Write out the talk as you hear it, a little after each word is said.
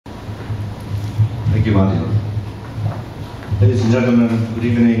Thank you, Martin. Ladies and gentlemen, good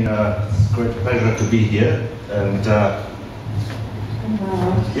evening. It's a great pleasure to be here. And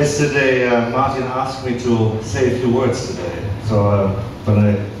yesterday, Martin asked me to say a few words today. So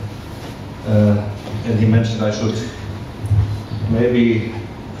and he mentioned I should maybe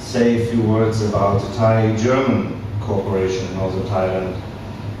say a few words about the Thai-German cooperation in northern Thailand.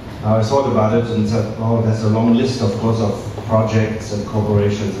 Now I thought about it and said, oh, there's a long list, of course, of projects and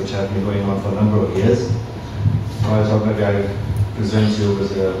corporations which have been going on for a number of years. So I thought maybe I present you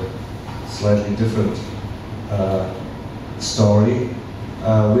with a slightly different story,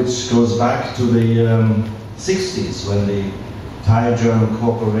 which goes back to the 60s when the Thai-German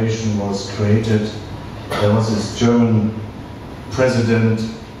cooperation was created. There was this German president,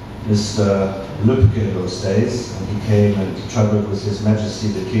 Mr. Lübke in those days, and he came and traveled with His Majesty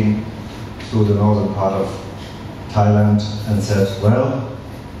the King through the northern part of Thailand and said, well,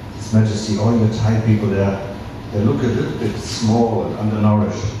 His Majesty, all your Thai people there, they look a little bit small and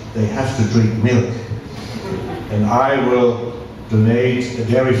undernourished. They have to drink milk. And I will donate a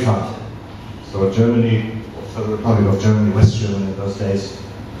dairy fund. So Germany, the Republic of Germany, West Germany in those days,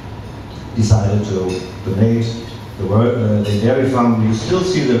 decided to donate the dairy farm. You still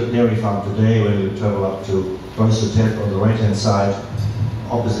see the dairy farm today when you travel up to Deutsche on the right-hand side,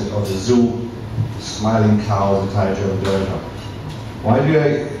 opposite of the zoo, smiling cows, the Thai-German dairy farm. Why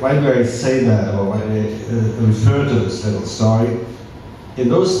do I say that, or why do I refer to this little story? In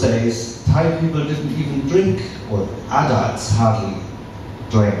those days, Thai people didn't even drink, or adults hardly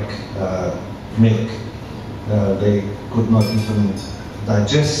drank milk. They could not even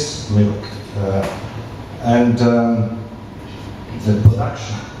digest milk. And the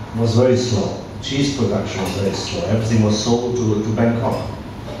production was very slow. Cheese production was very slow. Everything was sold to Bangkok.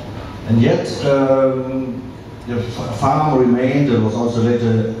 And yet, the farm remained and was also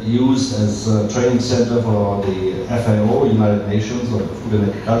later used as a training center for the FAO, United Nations, or the Food and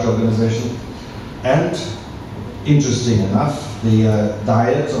Agriculture Organization. And, interesting enough, the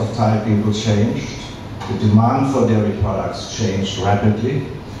diet of Thai people changed. The demand for dairy products changed rapidly.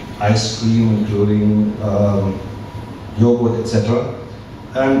 Ice cream, including yogurt, etc.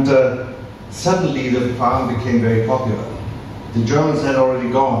 And suddenly the farm became very popular. The Germans had already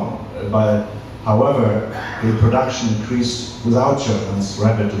gone, but however, the production increased without Germans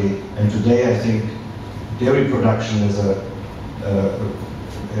rapidly. And today I think dairy production is a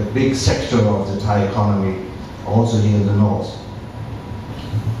big sector of the Thai economy, also here in the north.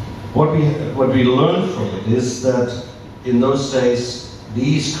 What we learned from it is that in those days,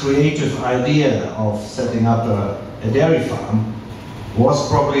 this creative idea of setting up a dairy farm was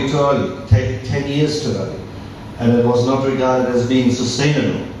probably too early, 10 years too early, and it was not regarded as being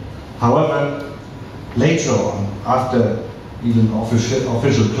sustainable. However, later on, after even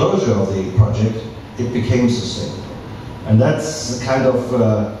official closure of the project, it became sustainable. And that's the kind of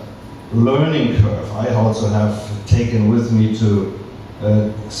learning curve I also have taken with me to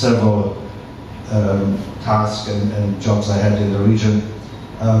several tasks and jobs I had in the region.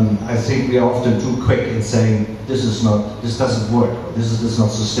 I think we are often too quick in saying this doesn't work, or this is not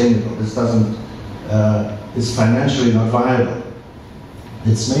sustainable, this is financially not viable.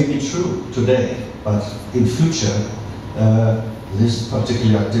 It's maybe true today, but in future, this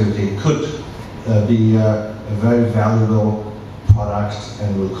particular activity could be a very valuable product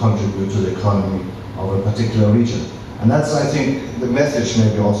and will contribute to the economy of a particular region. And that's, I think, the message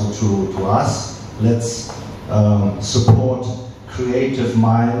maybe also to us. Let's support creative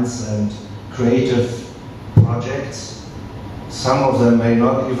minds and creative projects. Some of them may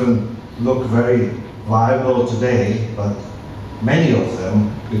not even look very viable today, but many of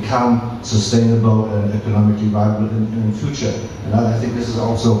them become sustainable and economically viable in the future. And I think this is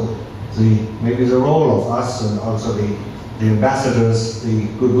also maybe the role of us and also the ambassadors, the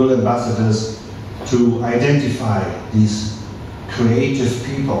Goodwill Ambassadors, to identify these creative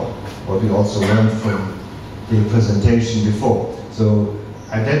people, what we also learned from the presentation before. So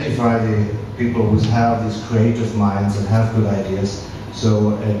identify the people who have these creative minds and have good ideas,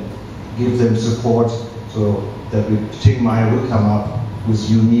 and give them support so that Chiang Mai will come up with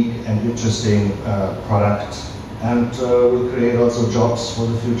unique and interesting products, and will create also jobs for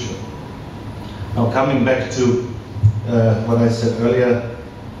the future. Now coming back to what I said earlier,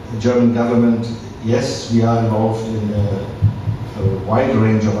 the German government, yes, we are involved in a wide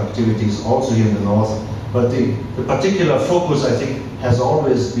range of activities also here in the north, but the particular focus, I think, has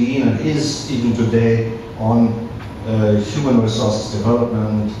always been and is even today on human resources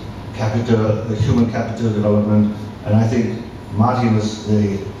development, human capital development, and I think Martin is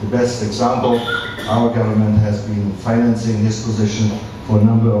the best example. Our government has been financing his position for a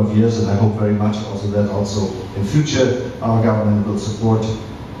number of years, and I hope very much also that also in future our government will support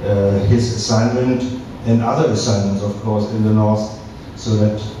his assignment and other assignments, of course, in the north, so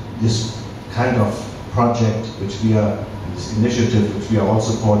that this kind of project which we are, this initiative which we are all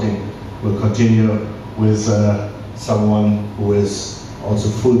supporting, will continue with someone who is also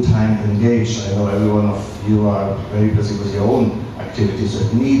full-time engaged. I know every one of you are very busy with your own activities, so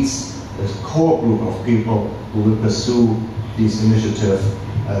it needs a core group of people who will pursue this initiative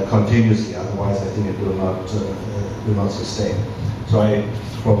continuously, otherwise I think it will not sustain. So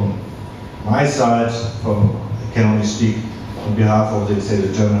from my side, I can only speak on behalf of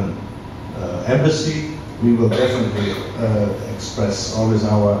the German embassy. We will definitely express always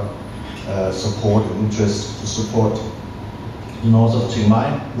our support and interest to support the north of Chiang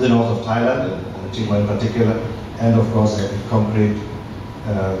Mai, the north of Thailand, and Chiang Mai in particular, and of course a concrete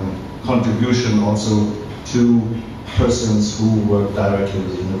contribution also to persons who work directly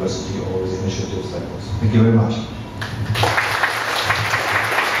with the university or with initiatives like this. Thank you very much.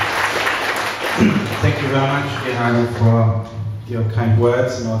 Thank you very much, Hagen, for your kind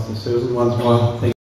words, and also Susan once more.